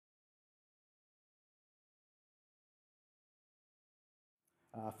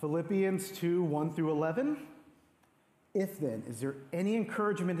Philippians 2, 1 through 11. If then, is there any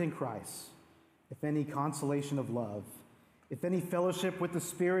encouragement in Christ? If any consolation of love? If any fellowship with the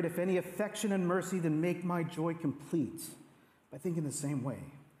Spirit? If any affection and mercy, then make my joy complete by thinking the same way,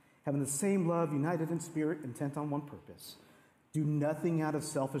 having the same love, united in spirit, intent on one purpose. Do nothing out of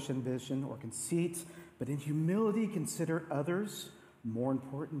selfish ambition or conceit, but in humility consider others more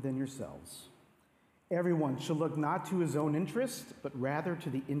important than yourselves. Everyone should look not to his own interest, but rather to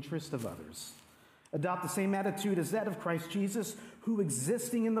the interest of others. Adopt the same attitude as that of Christ Jesus, who,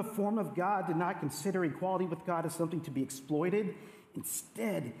 existing in the form of God, did not consider equality with God as something to be exploited.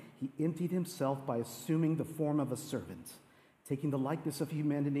 Instead, he emptied himself by assuming the form of a servant, taking the likeness of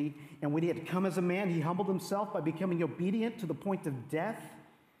humanity. And when he had come as a man, he humbled himself by becoming obedient to the point of death,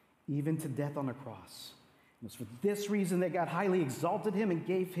 even to death on a cross. It was for this reason that God highly exalted him and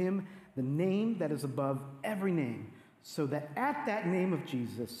gave him the name that is above every name, so that at that name of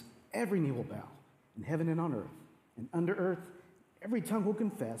Jesus, every knee will bow, in heaven and on earth, and under earth, every tongue will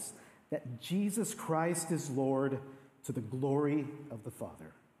confess that Jesus Christ is Lord, to the glory of the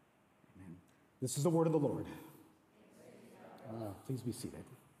Father. Amen. This is the word of the Lord. Please be seated.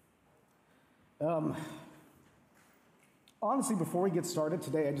 Honestly, before we get started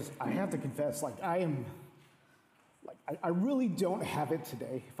today, I have to confess, I really don't have it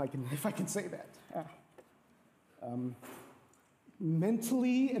today, if I can say that.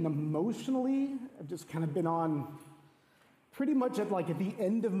 Mentally and emotionally, I've just kind of been on pretty much at the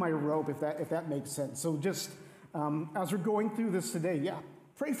end of my rope, if that makes sense. So just as we're going through this today,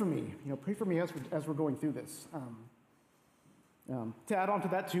 pray for me. Pray for me as we're going through this. To add on to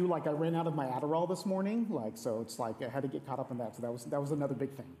that too, I ran out of my Adderall this morning, so it's I had to get caught up in that. So that was another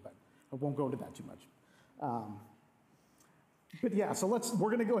big thing, but I won't go into that too much. But yeah, so we're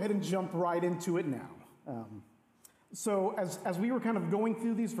going to go ahead and jump right into it now. So as we were kind of going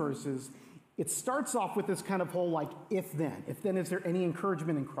through these verses, it starts off with this kind of whole if then is there any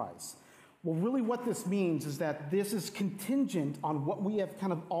encouragement in Christ? Well, really what this means is that this is contingent on what we have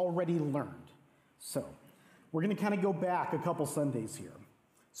kind of already learned. So we're going to kind of go back a couple Sundays here.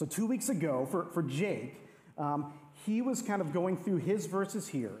 So 2 weeks ago for Jake, he was kind of going through his verses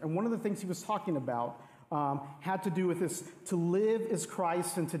here. And one of the things he was talking about had to do with this: to live is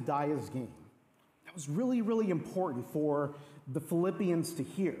Christ and to die is gain. That was really, really important for the Philippians to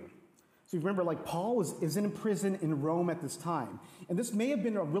hear. So you remember, Paul is in prison in Rome at this time. And this may have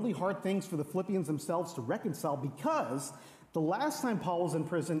been a really hard thing for the Philippians themselves to reconcile, because the last time Paul was in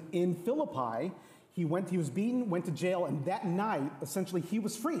prison in Philippi, he was beaten, went to jail, and that night, essentially, he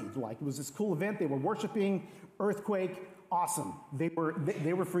was freed. It was this cool event. They were worshiping, earthquake, awesome. They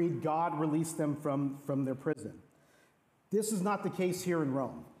were freed. God released them from their prison. This is not the case here in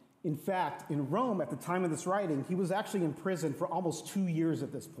Rome. In fact, in Rome, at the time of this writing, he was actually in prison for almost 2 years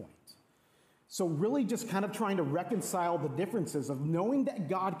at this point. So really just kind of trying to reconcile the differences of knowing that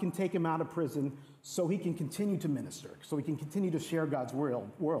God can take him out of prison so he can continue to minister, so he can continue to share God's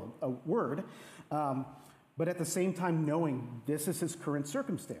word, but at the same time knowing this is his current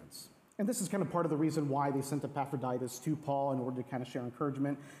circumstance. And this is kind of part of the reason why they sent Epaphroditus to Paul, in order to kind of share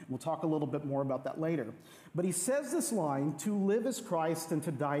encouragement. We'll talk a little bit more about that later. But he says this line, to live is Christ and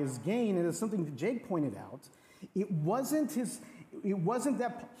to die is gain. And it's something that Jake pointed out. It wasn't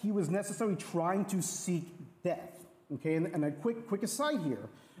that he was necessarily trying to seek death. Okay, and a quick aside here.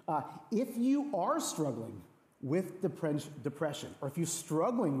 If you are struggling with depression, or if you're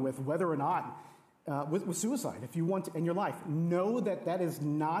struggling with whether or not with suicide, if you want to end your life, know that is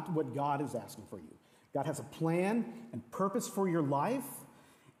not what God is asking for you. God has a plan and purpose for your life,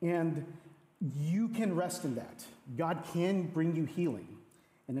 and you can rest in that. God can bring you healing.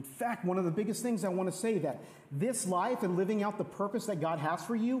 And in fact, one of the biggest things I want to say, that this life and living out the purpose that God has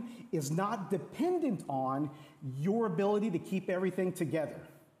for you is not dependent on your ability to keep everything together.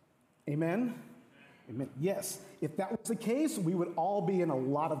 Amen? Amen. Yes, if that was the case, we would all be in a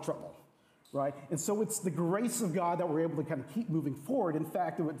lot of trouble. Right? And so it's the grace of God that we're able to kind of keep moving forward. In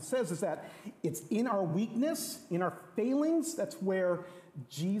fact, what it says is that it's in our weakness, in our failings, that's where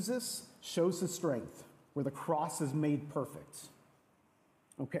Jesus shows his strength, where the cross is made perfect.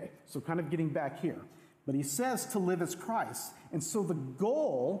 Okay, so kind of getting back here. But he says to live as Christ. And so the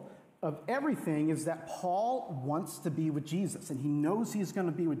goal of everything is that Paul wants to be with Jesus, and he knows he's going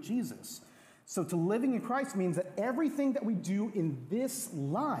to be with Jesus. So to living in Christ means that everything that we do in this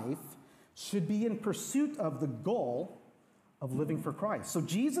life should be in pursuit of the goal of living for Christ. So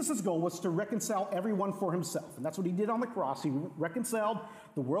Jesus' goal was to reconcile everyone for himself. And that's what he did on the cross. He reconciled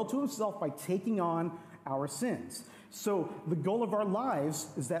the world to himself by taking on our sins. So the goal of our lives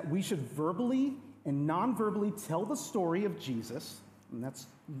is that we should verbally and non-verbally tell the story of Jesus And that's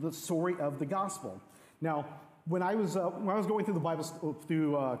the story of the gospel. Now, when I was going through the Bible,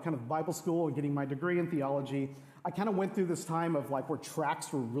 kind of Bible school and getting my degree in theology, I kind of went through this time of like where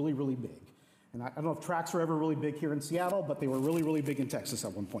tracts were really, really big. And I don't know if tracts were ever really big here in Seattle, but they were really, really big in Texas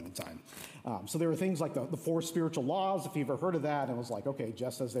at one point in time. So there were things like the four spiritual laws, if you've ever heard of that. And it was like, okay,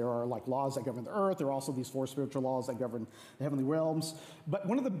 just as there are like laws that govern the earth, there are also these four spiritual laws that govern the heavenly realms. But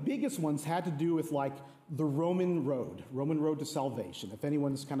one of the biggest ones had to do with like the Roman road to salvation, if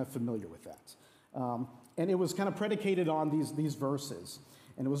anyone's kind of familiar with that. And it was kind of predicated on these verses.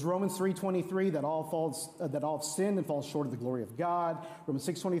 And it was Romans 3:23 that all have sinned and falls short of the glory of God. Romans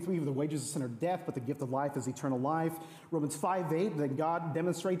 6:23, the wages of sin are death, but the gift of life is eternal life. Romans 5:8, that God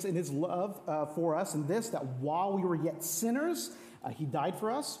demonstrates in his love for us in this, that while we were yet sinners, he died for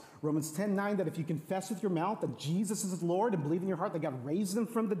us. Romans 10:9, that if you confess with your mouth that Jesus is Lord and believe in your heart that God raised him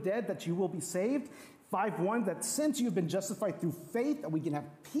from the dead, that you will be saved. 5:1, that since you've been justified through faith, that we can have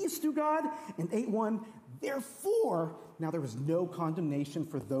peace through God. And 8:1, therefore, now there is no condemnation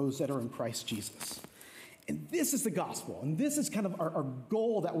for those that are in Christ Jesus. And this is the gospel, and this is kind of our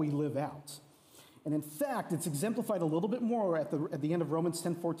goal that we live out. And in fact, it's exemplified a little bit more at the end of Romans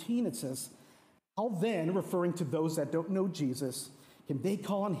 10:14. It says, how then, referring to those that don't know Jesus, can they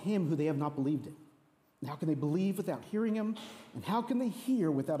call on him who they have not believed in? And how can they believe without hearing him? And how can they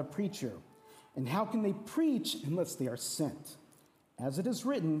hear without a preacher? And how can they preach unless they are sent? As it is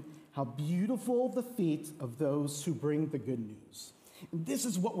written, how beautiful the feet of those who bring the good news. And this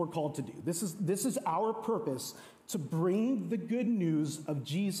is what we're called to do. This is our purpose, to bring the good news of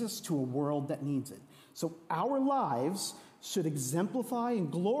Jesus to a world that needs it. So our lives should exemplify and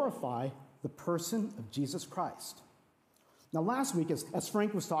glorify the person of Jesus Christ. Now, last week, as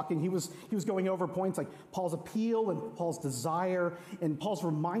Frank was talking, he was going over points like Paul's appeal and Paul's desire and Paul's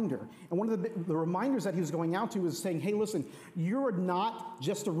reminder. And one of the reminders that he was going out to was saying, hey, listen, you're not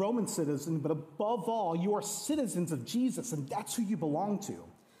just a Roman citizen, but above all, you are citizens of Jesus, and that's who you belong to.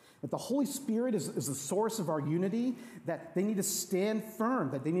 That the Holy Spirit is the source of our unity, that they need to stand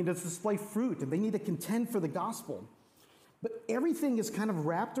firm, that they need to display fruit, and they need to contend for the gospel. But everything is kind of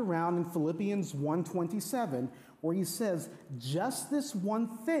wrapped around in Philippians 1:27, where he says, just this one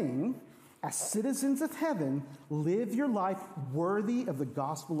thing, as citizens of heaven, live your life worthy of the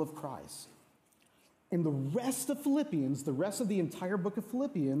gospel of Christ. And the rest of Philippians, the rest of the entire book of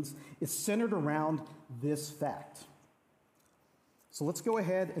Philippians, is centered around this fact. So let's go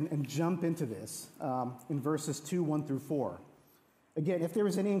ahead and jump into this in verses 2:1-4. Again, if there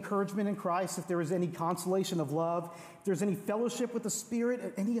is any encouragement in Christ, if there is any consolation of love, if there's any fellowship with the Spirit,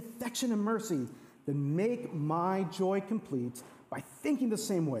 and any affection and mercy, then make my joy complete by thinking the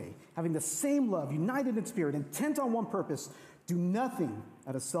same way, having the same love, united in spirit, intent on one purpose. Do nothing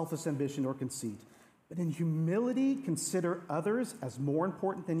out of selfish ambition or conceit, but in humility consider others as more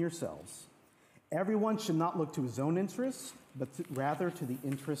important than yourselves. Everyone should not look to his own interests, but rather to the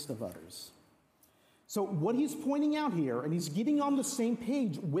interest of others. So what he's pointing out here, and he's getting on the same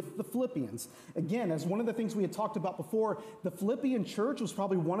page with the Philippians. Again, as one of the things we had talked about before, the Philippian church was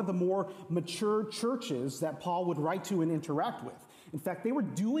probably one of the more mature churches that Paul would write to and interact with. In fact, they were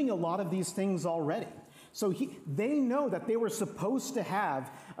doing a lot of these things already. So they know that they were supposed to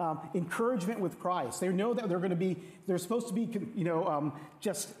have encouragement with Christ. They know that they're supposed to be,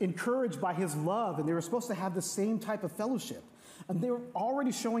 just encouraged by his love, and they were supposed to have the same type of fellowship. And they were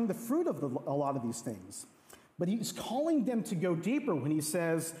already showing the fruit of a lot of these things. But he's calling them to go deeper when he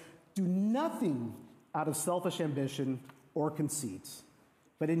says, do nothing out of selfish ambition or conceit,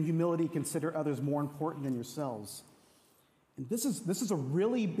 but in humility consider others more important than yourselves. And this is a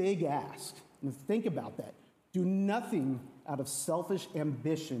really big ask. And think about that. Do nothing out of selfish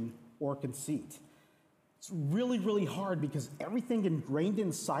ambition or conceit. It's really, really hard because everything ingrained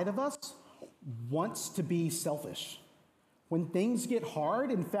inside of us wants to be selfish. When things get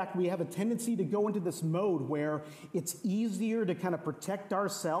hard, in fact, we have a tendency to go into this mode where it's easier to kind of protect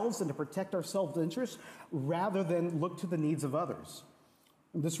ourselves and to protect our self-interest rather than look to the needs of others.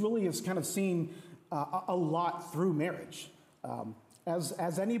 And this really is kind of seen a lot through marriage.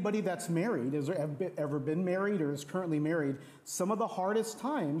 As anybody that's married, has ever been married or is currently married, some of the hardest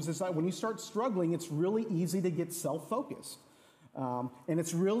times is that when you start struggling, it's really easy to get self-focused. And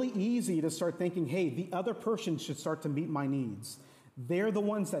it's really easy to start thinking, hey, the other person should start to meet my needs. They're the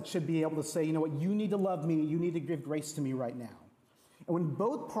ones that should be able to say, you know what, you need to love me, you need to give grace to me right now. And when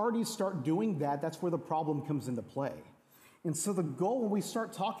both parties start doing that, that's where the problem comes into play. And so the goal, when we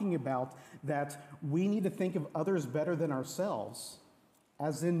start talking about that we need to think of others better than ourselves,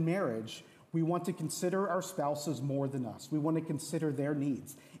 as in marriage, we want to consider our spouses more than us. We want to consider their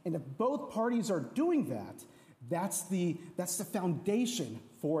needs. And if both parties are doing that, That's the foundation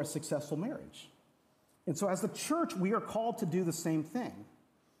for a successful marriage. And so as the church, we are called to do the same thing.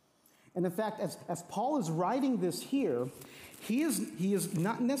 And in fact, as Paul is writing this here, he is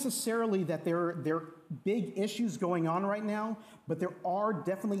not necessarily that there are big issues going on right now, but there are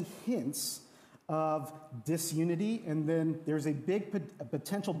definitely hints of disunity, and then there's a big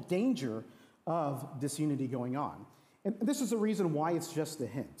potential danger of disunity going on. And this is the reason why it's just a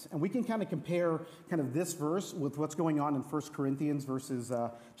hint. And we can kind of compare kind of this verse with what's going on in 1 Corinthians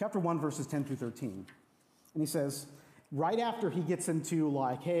chapter 1, verses 10 through 13. And he says, right after he gets into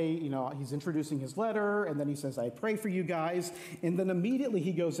like, hey, he's introducing his letter, and then he says, I pray for you guys. And then immediately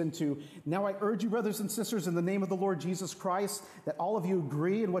he goes into, now I urge you, brothers and sisters, in the name of the Lord Jesus Christ, that all of you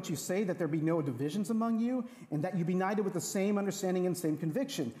agree in what you say, that there be no divisions among you, and that you be united with the same understanding and same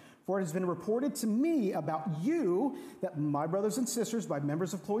conviction. For it has been reported to me about you, that my brothers and sisters, by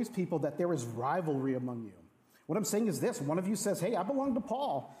members of Chloe's people, that there is rivalry among you. What I'm saying is this: one of you says, hey, I belong to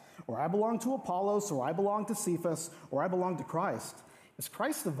Paul, or I belong to Apollos, or I belong to Cephas, or I belong to Christ. Is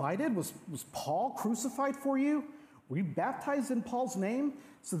Christ divided? Was Paul crucified for you? Were you baptized in Paul's name?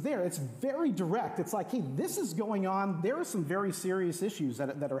 So there, it's very direct. It's like, hey, this is going on. There are some very serious issues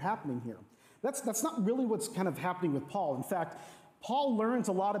that are happening here. That's not really what's kind of happening with Paul. In fact, Paul learns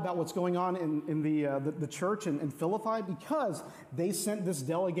a lot about what's going on in the church in Philippi because they sent this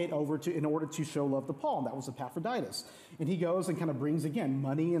delegate over in order to show love to Paul, and that was Epaphroditus. And he goes and kind of brings, again,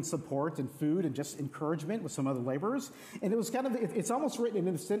 money and support and food and just encouragement with some other laborers. And it was kind of, it's almost written in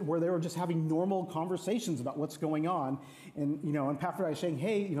an instant where they were just having normal conversations about what's going on. And, and Epaphroditus saying,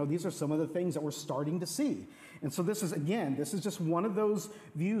 hey, these are some of the things that we're starting to see. And so this is just one of those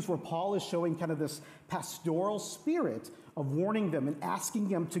views where Paul is showing kind of this pastoral spirit of warning them and asking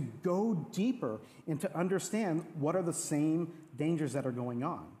them to go deeper and to understand what are the same dangers that are going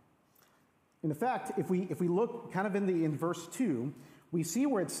on. And in fact, if we look kind of in verse 2, we see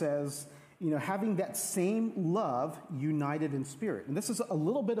where it says, having that same love united in spirit. And this is a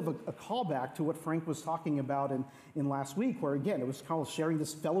little bit of a callback to what Frank was talking about in last week, where again, it was called sharing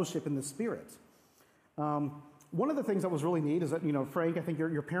this fellowship in the spirit. One of the things that was really neat is that, Frank, I think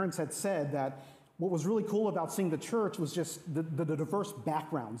your parents had said that what was really cool about seeing the church was just the diverse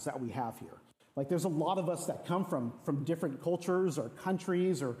backgrounds that we have here. Like there's a lot of us that come from different cultures or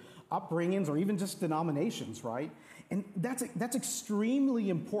countries or upbringings or even just denominations, right? And that's extremely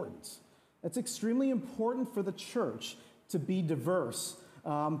important. That's extremely important for the church to be diverse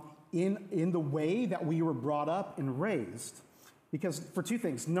in the way that we were brought up and raised. Because for two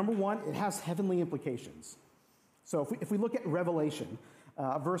things. Number one, it has heavenly implications. So if we look at Revelation,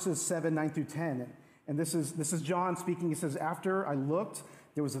 verses 7, 9 through 10, and this is John speaking. He says, after I looked,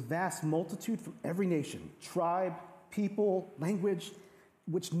 there was a vast multitude from every nation, tribe, people, language,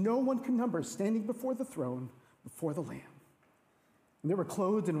 which no one can number, standing before the throne, before the Lamb. And they were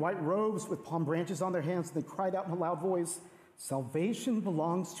clothed in white robes with palm branches on their hands, and they cried out in a loud voice, salvation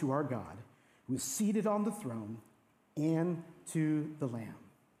belongs to our God, who is seated on the throne, and to the Lamb.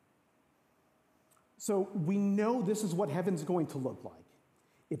 So we know this is what heaven's going to look like.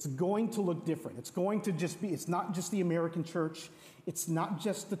 It's going to look different. It's going to just be, it's not just the American church. It's not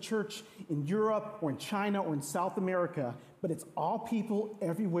just the church in Europe or in China or in South America, but it's all people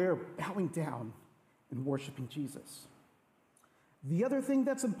everywhere bowing down and worshiping Jesus. The other thing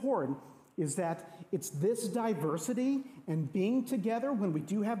that's important is that it's this diversity and being together when we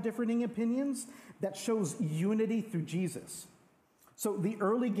do have differing opinions that shows unity through Jesus. So the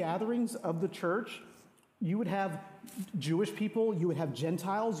early gatherings of the church, you would have Jewish people, you would have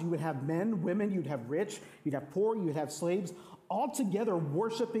Gentiles, you would have men, women, you'd have rich, you'd have poor, you'd have slaves, all together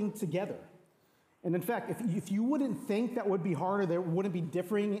worshiping together. And in fact, if you wouldn't think that would be hard, or there wouldn't be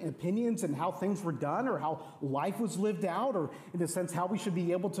differing opinions in how things were done or how life was lived out, or in a sense how we should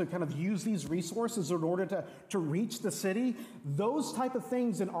be able to kind of use these resources in order to reach the city, those type of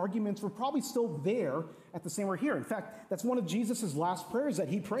things and arguments were probably still there at the same we're here. In fact, that's one of Jesus' last prayers that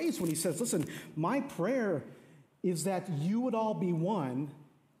he prays when he says, listen, my prayer is that you would all be one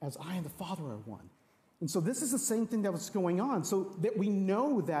as I and the Father are one. And so this is the same thing that was going on, so that we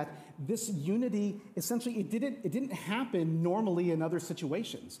know that this unity, essentially, it didn't happen normally in other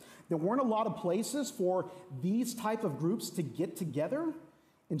situations. There weren't a lot of places for these type of groups to get together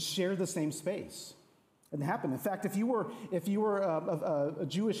and share the same space. It didn't happen. In fact, if you were a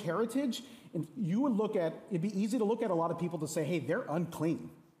Jewish heritage, and you would it'd be easy to look at a lot of people to say, hey, they're unclean.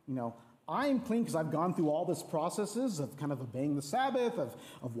 I am clean because I've gone through all this processes of kind of obeying the Sabbath,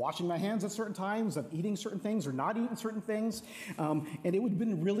 of washing my hands at certain times, of eating certain things or not eating certain things. And it would have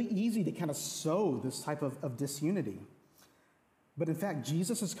been really easy to kind of sow this type of disunity. But in fact,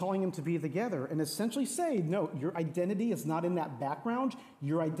 Jesus is calling them to be together and essentially say, no, your identity is not in that background.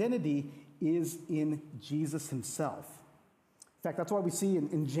 Your identity is in Jesus himself. In fact, that's why we see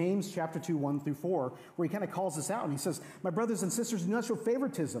in James chapter 2, 1 through 4, where he kind of calls this out. And he says, my brothers and sisters, do not show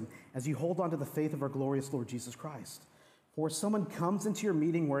favoritism as you hold on to the faith of our glorious Lord Jesus Christ. For if someone comes into your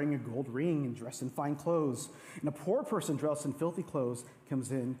meeting wearing a gold ring and dressed in fine clothes, and a poor person dressed in filthy clothes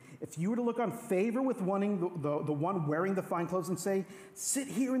comes in, if you were to look on favor with the one wearing the fine clothes and say, sit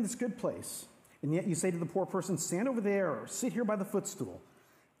here in this good place, and yet you say to the poor person, stand over there, or sit here by the footstool,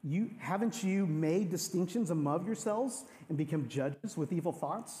 haven't you made distinctions among yourselves and become judges with evil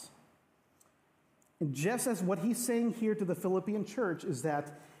thoughts? And just as what he's saying here to the Philippian church is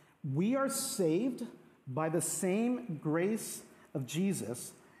that we are saved by the same grace of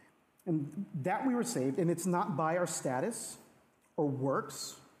Jesus, and that we were saved, and it's not by our status or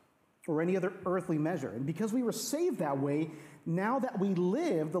works or any other earthly measure. And because we were saved that way, now that we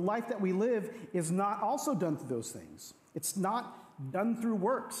live, the life that we live is not also done through those things. It's not done through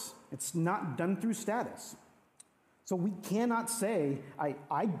works. It's not done through status. So we cannot say,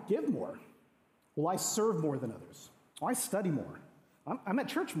 I give more. Well, I serve more than others. Or I study more. I'm at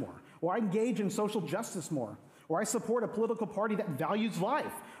church more. Or I engage in social justice more. Or I support a political party that values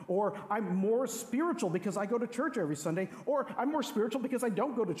life. Or I'm more spiritual because I go to church every Sunday. Or I'm more spiritual because I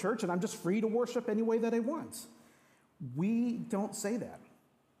don't go to church and I'm just free to worship any way that I want. We don't say that.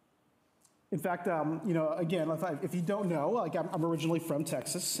 In fact, again, if you don't know, I'm originally from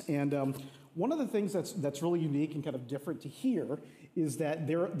Texas, and one of the things that's really unique and kind of different to here is that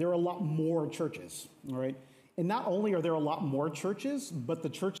there are a lot more churches, all right? And not only are there a lot more churches, but the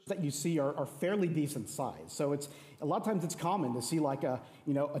churches that you see are fairly decent size. So it's a lot of times it's common to see like a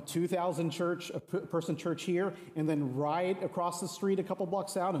 2,000 person church here, and then right across the street, a couple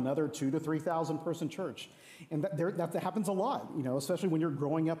blocks out, another 2,000 to 3,000 person church. And that happens a lot, especially when you're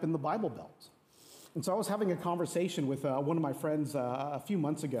growing up in the Bible Belt. And so I was having a conversation with one of my friends a few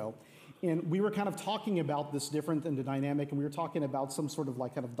months ago, and we were kind of talking about this different in the dynamic, and we were talking about some sort of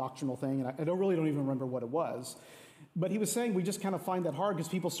like kind of doctrinal thing, and I don't even remember what it was. But he was saying we just kind of find that hard because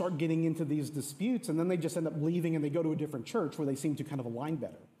people start getting into these disputes, and then they just end up leaving and they go to a different church where they seem to kind of align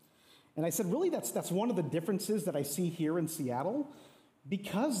better. And I said, really, that's one of the differences that I see here in Seattle.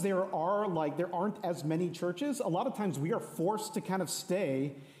 Because there aren't as many churches, a lot of times we are forced to kind of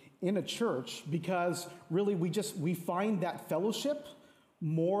stay in a church because really we find that fellowship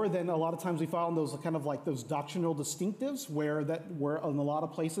more than a lot of times we found those kind of like those doctrinal distinctives where in a lot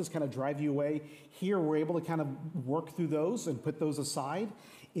of places kind of drive you away. Here we're able to kind of work through those and put those aside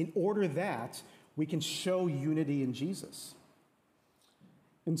in order that we can show unity in Jesus.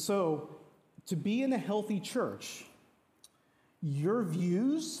 And so to be in a healthy church, your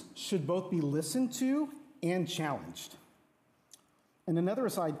views should both be listened to and challenged. And another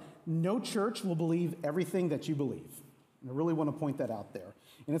aside, no church will believe everything that you believe. And I really want to point that out there.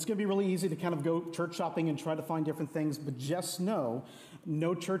 And it's going to be really easy to kind of go church shopping and try to find different things, but just know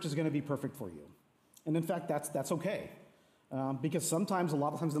no church is going to be perfect for you. And in fact, that's okay. Because sometimes, a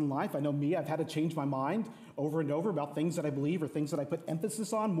lot of times in life, I know me, I've had to change my mind over and over about things that I believe or things that I put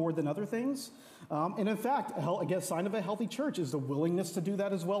emphasis on more than other things. And in fact, a sign of a healthy church is the willingness to do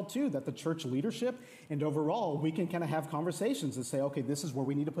that as well, too, that the church leadership and overall, we can kind of have conversations and say, okay, this is where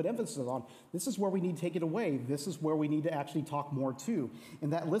we need to put emphasis on. This is where we need to take it away. This is where we need to actually talk more, too,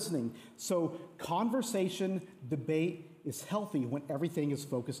 and that listening. So conversation, debate is healthy when everything is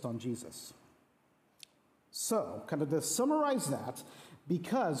focused on Jesus. So, kind of to summarize that,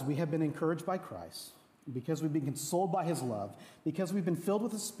 because we have been encouraged by Christ, because we've been consoled by his love, because we've been filled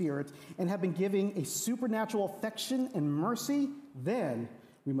with the Spirit, and have been giving a supernatural affection and mercy, then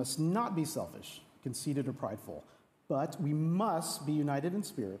we must not be selfish, conceited, or prideful, but we must be united in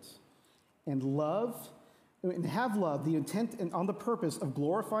spirit and have love, the intent and on the purpose of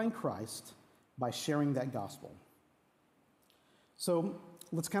glorifying Christ by sharing that gospel. So,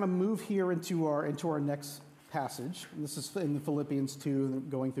 let's kind of move here into our next passage. This is in Philippians 2,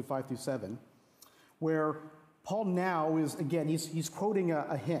 going through 5 through 7, where Paul now is, again, he's quoting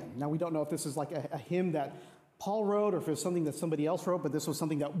a hymn. Now, we don't know if this is like a hymn that Paul wrote or if it's something that somebody else wrote, but this was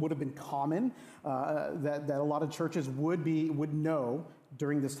something that would have been common, that a lot of churches would know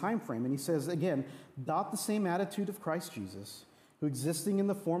during this time frame. And he says, again, adopt the same attitude of Christ Jesus, who existing in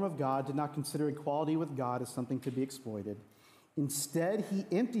the form of God did not consider equality with God as something to be exploited. Instead, he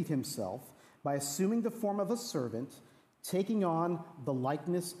emptied himself by assuming the form of a servant, taking on the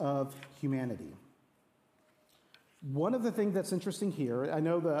likeness of humanity. One of the things that's interesting here, I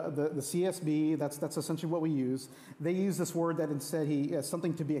know the CSB, that's essentially what we use. They use this word that instead he has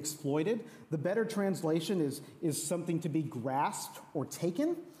something to be exploited. The better translation is something to be grasped or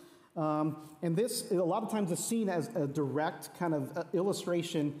taken. And this, a lot of times, is seen as a direct kind of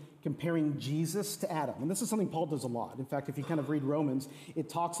illustration comparing Jesus to Adam. And this is something Paul does a lot. In fact, if you kind of read Romans, it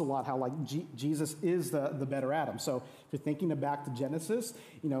talks a lot how like Jesus is the better Adam. So if you're thinking back to Genesis,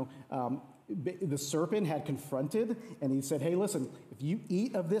 the serpent had confronted and he said, hey, listen, if you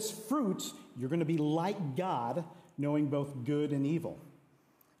eat of this fruit, you're going to be like God, knowing both good and evil.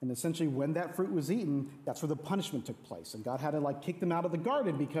 And essentially when that fruit was eaten, that's where the punishment took place. And God had to kick them out of the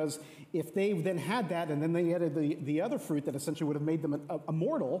garden, because if they then had that and then they added the other fruit that essentially would have made them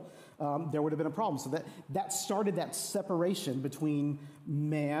immortal, there would have been a problem. So that started that separation between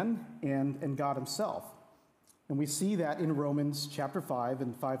man and God himself. And we see that in Romans chapter 5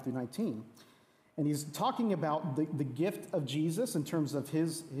 and 5 through 19. And he's talking about the gift of Jesus in terms of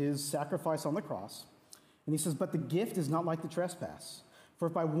his sacrifice on the cross. And he says, but the gift is not like the trespass. For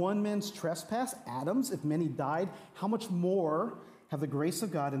if by one man's trespass, Adam's, if many died, how much more have the grace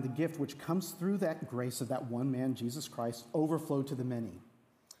of God and the gift which comes through that grace of that one man, Jesus Christ, overflowed to the many?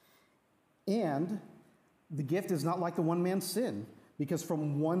 And the gift is not like the one man's sin, because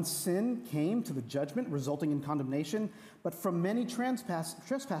from one sin came to the judgment, resulting in condemnation, but from many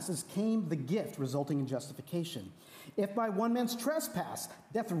trespasses came the gift, resulting in justification. If by one man's trespass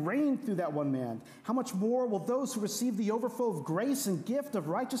death reigned through that one man, how much more will those who receive the overflow of grace and gift of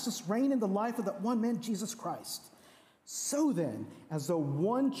righteousness reign in the life of that one man, Jesus Christ? So then, as though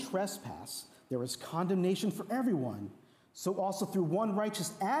one trespass, there is condemnation for everyone, so also through one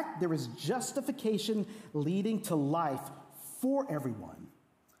righteous act there is justification leading to life for everyone.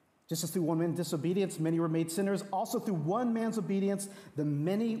 Just as through one man's disobedience many were made sinners, also through one man's obedience the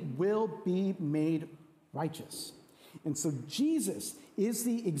many will be made righteous. And so Jesus is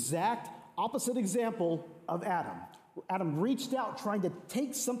the exact opposite example of Adam. Adam reached out trying to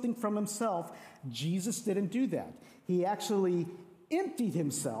take something from himself. Jesus didn't do that. He actually emptied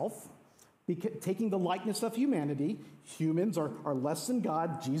himself, taking the likeness of humanity. Humans are less than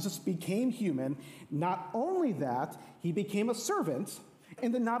God. Jesus became human. Not only that, he became a servant.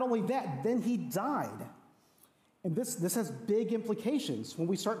 And then not only that, then he died. And this has big implications when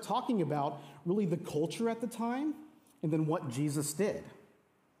we start talking about really the culture at the time and then what Jesus did.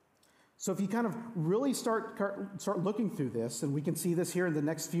 So if you kind of really start looking through this, and we can see this here in the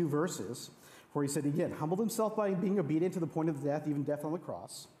next few verses, where he said, again, humbled himself by being obedient to the point of death, even death on the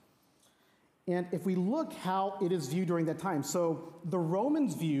cross. And if we look how it is viewed during that time, so the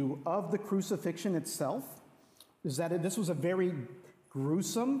Romans' view of the crucifixion itself is that this was a very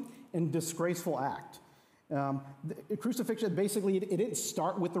gruesome and disgraceful act. The crucifixion, basically, it didn't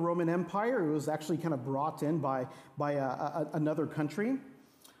start with the Roman Empire. It was actually kind of brought in by another country.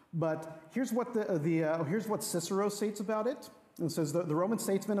 But here's what here's what Cicero states about it. It says, the Roman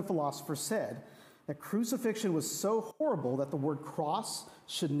statesman and philosopher said that crucifixion was so horrible that the word cross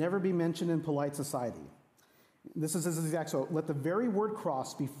should never be mentioned in polite society. This is his exact, so let the very word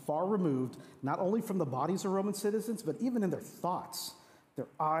cross be far removed, not only from the bodies of Roman citizens, but even in their thoughts, their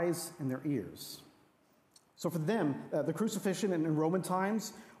eyes, and their ears. So for them, the crucifixion in Roman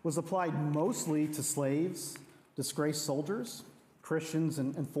times was applied mostly to slaves, disgraced soldiers, Christians,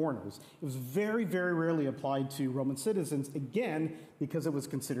 and foreigners. It was very, very rarely applied to Roman citizens, again, because it was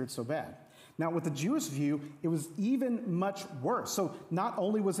considered so bad. Now, with the Jewish view, it was even much worse. So not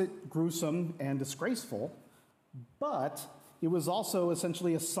only was it gruesome and disgraceful, but it was also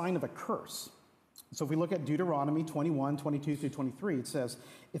essentially a sign of a curse. So if we look at Deuteronomy 21, 22 through 23, it says,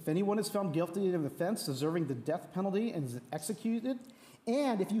 if anyone is found guilty of an offense deserving the death penalty and is executed,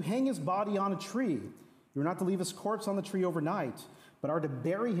 and if you hang his body on a tree, you're not to leave his corpse on the tree overnight, but are to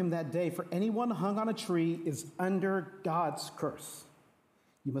bury him that day, for anyone hung on a tree is under God's curse.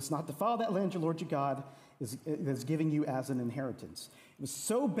 You must not defile that land your Lord your God is giving you as an inheritance. It was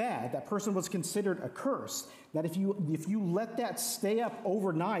so bad that person was considered a curse that if you let that stay up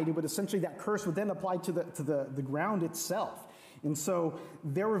overnight, it would essentially, that curse would then apply to the ground itself. And so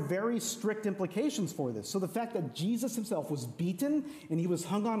there were very strict implications for this. So the fact that Jesus himself was beaten and he was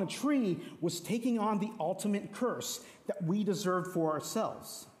hung on a tree was taking on the ultimate curse that we deserved for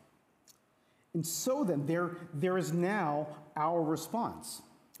ourselves. And so then there is now our response.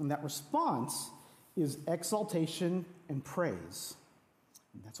 And that response is exaltation and praise.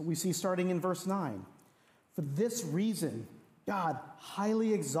 And that's what we see starting in verse 9. For this reason, God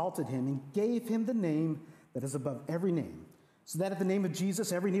highly exalted him and gave him the name that is above every name, so that at the name of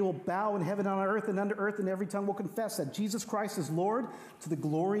Jesus, every knee will bow in heaven, on earth, and under earth, and every tongue will confess that Jesus Christ is Lord, to the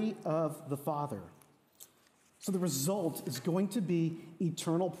glory of the Father. So the result is going to be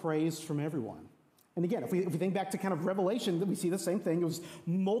eternal praise from everyone. And again, if we think back to kind of Revelation, then we see the same thing. It was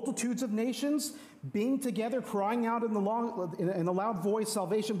multitudes of nations being together, crying out in a loud voice,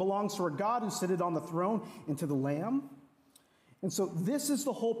 salvation belongs to our God who sitteth on the throne and to the Lamb. And so this is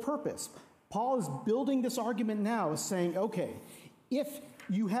the whole purpose. Paul is building this argument now, is saying, okay, if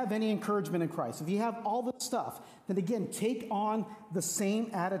you have any encouragement in Christ, if you have all this stuff, then again, take on the same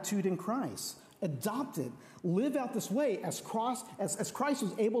attitude in Christ. Adopt it. Live out this way as Christ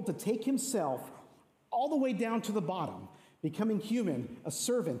was able to take himself all the way down to the bottom, becoming human, a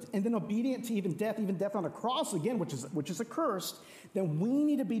servant, and then obedient to even death on a cross again, which is accursed, then we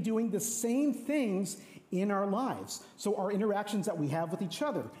need to be doing the same things in our lives. So our interactions that we have with each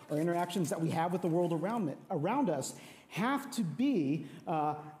other, our interactions that we have with the world around us, have to be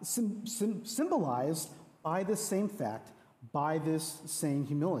symbolized by this same fact, by this same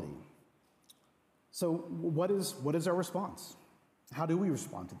humility. So what is our response? How do we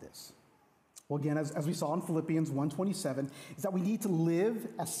respond to this? Well, again, as we saw in Philippians 1:27, is that we need to live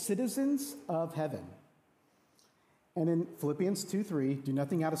as citizens of heaven. And in Philippians 2:3, do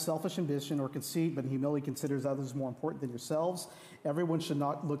nothing out of selfish ambition or conceit, but in humility considers others more important than yourselves. Everyone should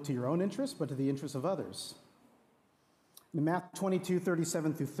not look to your own interests, but to the interests of others. In Matthew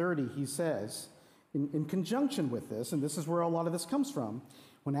 22:37 through 30, he says, in conjunction with this, and this is where a lot of this comes from,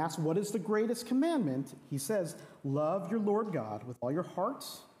 when asked what is the greatest commandment, he says, love your Lord God with all your heart,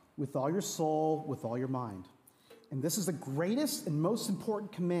 with all your soul, with all your mind. And this is the greatest and most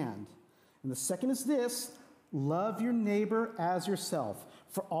important command. And the second is this, love your neighbor as yourself.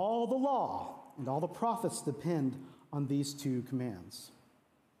 For all the law and all the prophets depend on these two commands.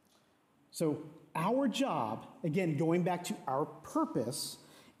 So our job, again, going back to our purpose,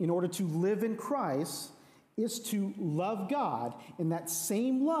 in order to live in Christ, is to love God, and that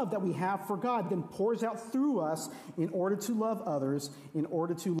same love that we have for God then pours out through us in order to love others, in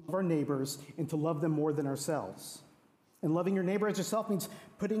order to love our neighbors, and to love them more than ourselves. And loving your neighbor as yourself means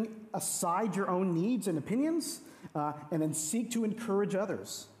putting aside your own needs and opinions, and then seek to encourage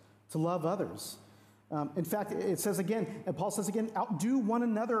others, to love others. In fact, it says again, and Paul says again, outdo one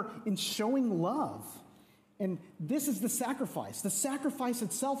another in showing love. And this is the sacrifice. The sacrifice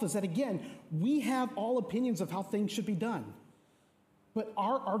itself is that, again, we have all opinions of how things should be done. But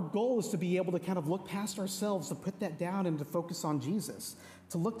our goal is to be able to kind of look past ourselves, to put that down and to focus on Jesus,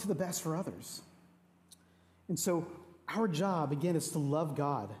 to look to the best for others. And so our job, again, is to love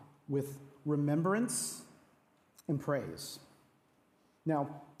God with remembrance and praise.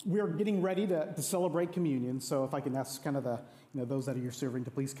 Now, we're getting ready to celebrate communion, so if I can ask kind of those that are here serving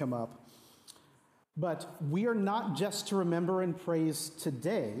to please come up. But we are not just to remember and praise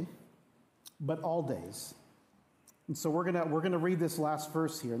today, but all days. And so we're gonna read this last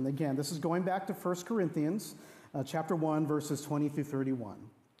verse here. And again, this is going back to 1 Corinthians chapter 1, verses 20 through 31.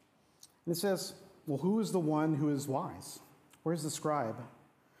 And it says, well, who is the one who is wise? Where's the scribe?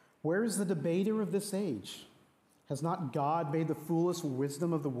 Where is the debater of this age? Has not God made the foolish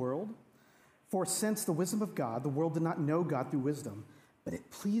wisdom of the world? For since the wisdom of God, the world did not know God through wisdom, but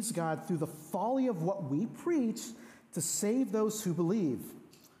it pleased God through the folly of what we preach to save those who believe.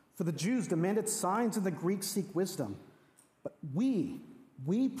 For the Jews demanded signs and the Greeks seek wisdom. But we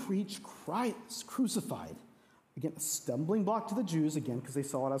preach Christ crucified. Again, a stumbling block to the Jews, again, because they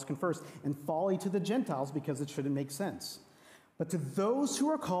saw it as confessed, and folly to the Gentiles because it shouldn't make sense. But to those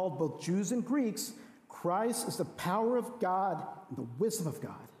who are called, both Jews and Greeks, Christ is the power of God and the wisdom of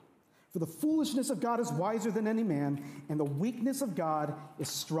God. For the foolishness of God is wiser than any man, and the weakness of God is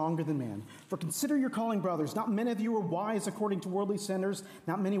stronger than man. For consider your calling, brothers. Not many of you were wise according to worldly standards.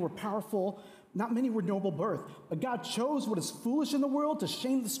 Not many were powerful. Not many were noble birth. But God chose what is foolish in the world to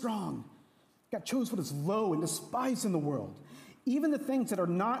shame the strong. God chose what is low and despised in the world, even the things that are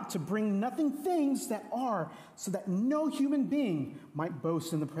not, to bring nothing things that are, so that no human being might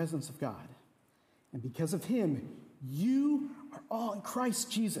boast in the presence of God. And because of him, you are all in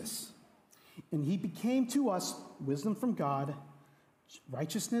Christ Jesus. And he became to us wisdom from God,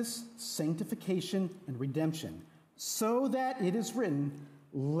 righteousness, sanctification, and redemption, so that it is written,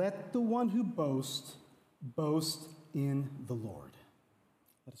 let the one who boasts, boast in the Lord.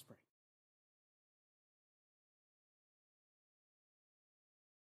 Let us pray.